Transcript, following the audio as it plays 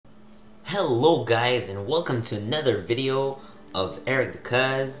Hello guys and welcome to another video of Eric the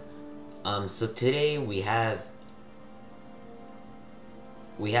Cuz. So today we have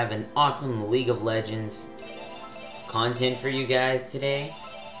an awesome League of Legends content for you guys today.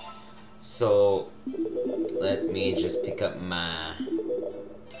 So let me just pick up my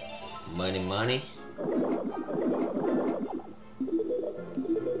money.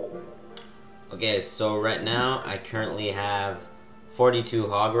 Okay, so right now I currently have 42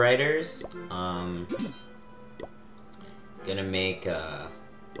 Hog Riders. Gonna make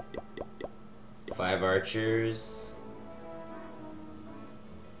 5 archers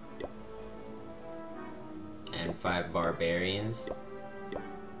and 5 barbarians.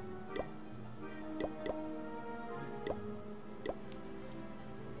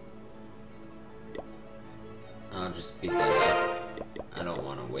 I'll just speed that up. I don't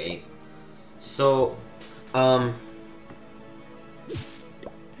want to wait. So,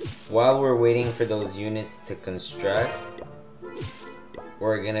 while we're waiting for those units to construct,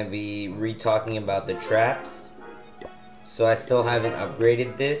 we're gonna be re-talking about the traps. So I still haven't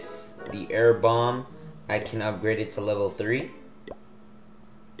upgraded this. The air bomb, I can upgrade it to level 3.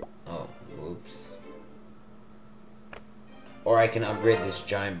 Oh, whoops. Or I can upgrade this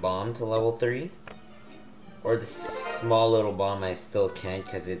giant bomb to level 3. Or the small little bomb I still can't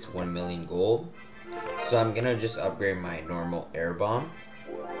because it's 1 million gold. So I'm gonna just upgrade my normal air bomb,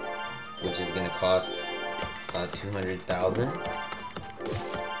 which is gonna cost 200,000.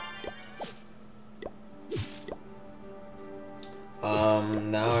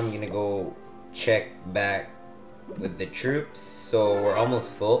 Now I'm gonna go check back with the troops. So we're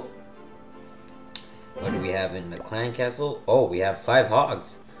almost full. What do we have in the clan castle? Oh, we have 5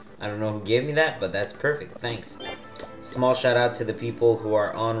 hogs. I don't know who gave me that, but that's perfect. Thanks. Small shout out to the people who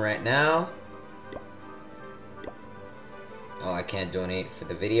are on right now. Oh, I can't donate for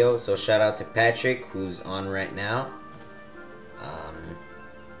the video, so shout out to Patrick, who's on right now.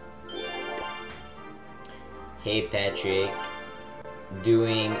 Hey Patrick,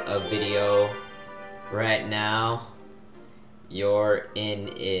 doing a video right now. You're in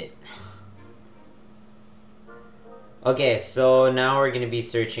it. Okay, so now we're gonna be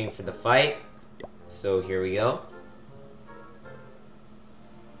searching for the fight. So here we go.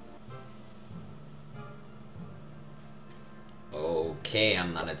 Okay,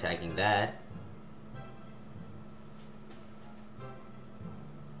 I'm not attacking that.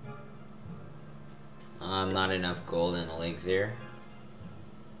 Not enough gold and elixir.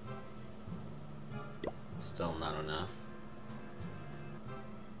 Still not enough.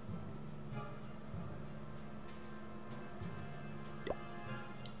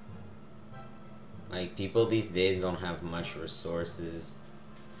 Like, people these days don't have much resources.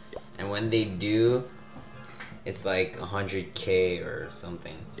 And when they do, it's like 100k or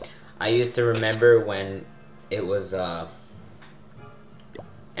something. I used to remember when it was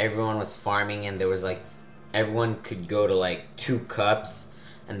everyone was farming and there was like everyone could go to like 2 cups,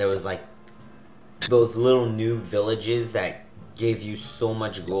 and there was like those little new villages that gave you so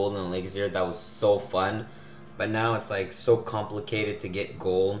much gold and elixir. That was so fun. But now it's like so complicated to get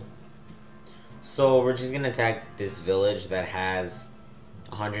gold. So we're just gonna attack this village that has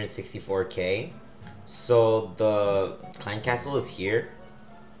 164k. So the clan castle is here.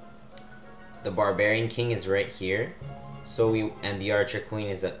 The barbarian king is right here. And the archer queen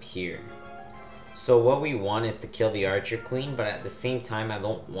is up here. So what we want is to kill the archer queen, but at the same time I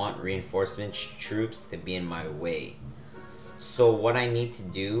don't want reinforcement troops to be in my way. So what I need to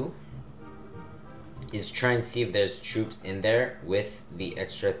do is try and see if there's troops in there with the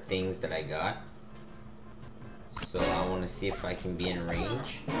extra things that I got. So I want to see if I can be in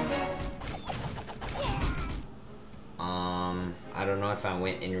range. I don't know if I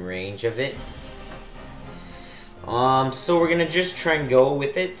went in range of it. So we're gonna just try and go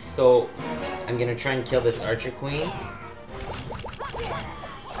with it. So I'm gonna try and kill this archer queen.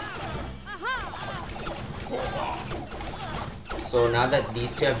 So now that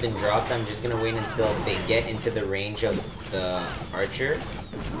these 2 have been dropped, I'm just gonna wait until they get into the range of the archer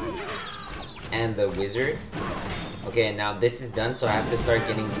and the wizard. Okay, now this is done, so I have to start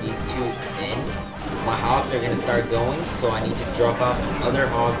getting these 2 in. My hogs are gonna start going, so I need to drop off other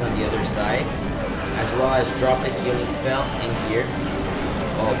hogs on the other side, as well as drop a healing spell in here.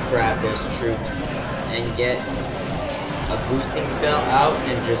 Oh crap, there's troops. And get a boosting spell out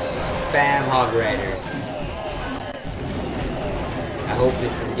and just spam Hog Riders. I hope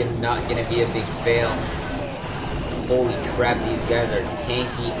this is not gonna be a big fail. Holy crap, these guys are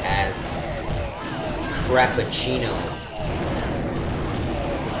tanky as crappuccino.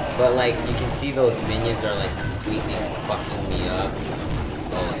 But like, you can see those minions are like completely fucking me up.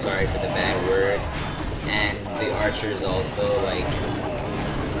 Oh, sorry for the bad word. And the archers also, like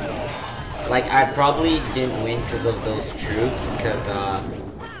I probably didn't win because of those troops, because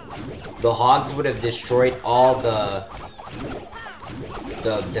the hogs would have destroyed all the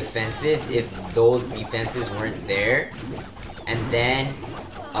defenses if those defenses weren't there, and then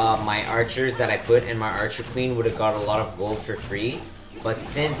my archers that I put and my archer queen would have got a lot of gold for free. But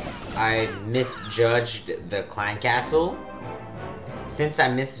since I misjudged the clan castle,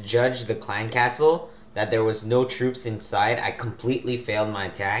 that there was no troops inside, I completely failed my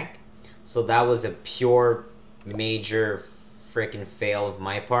attack. So that was a pure major freaking fail of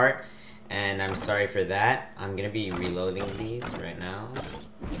my part, and I'm sorry for that. I'm gonna be reloading these right now.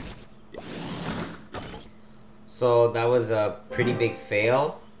 So that was a pretty big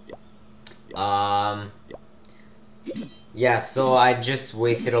fail. Yeah, so I just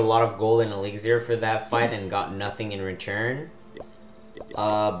wasted a lot of gold and elixir for that fight and got nothing in return.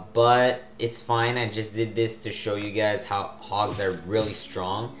 But it's fine. I just did this to show you guys how hogs are really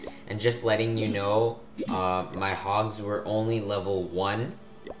strong, and just letting you know, my hogs were only level 1,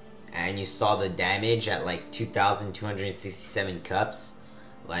 and you saw the damage at like 2,267 cups.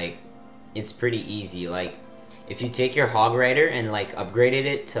 Like, it's pretty easy. Like, if you take your Hog Rider and like upgraded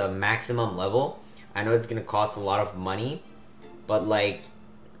it to maximum level, I know it's gonna cost a lot of money, but like,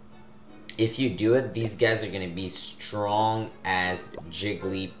 if you do it, these guys are gonna be strong as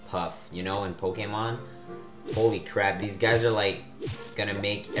Jigglypuff, you know, in Pokemon. Holy crap, these guys are like gonna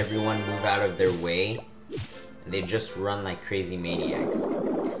make everyone move out of their way. They just run like crazy maniacs.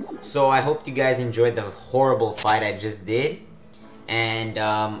 So I hope you guys enjoyed the horrible fight I just did. And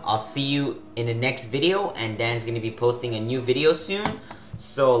I'll see you in the next video, and Dan's gonna be posting a new video soon.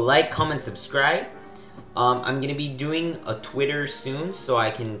 So like, comment, subscribe. I'm gonna be doing a Twitter soon, so I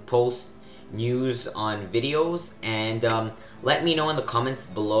can post news on videos, and let me know in the comments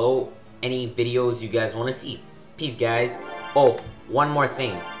below any videos you guys want to see. Peace, guys. Oh, one more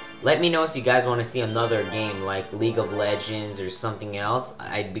thing. Let me know if you guys want to see another game like League of Legends or something else.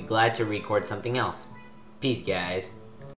 I'd be glad to record something else. Peace, guys.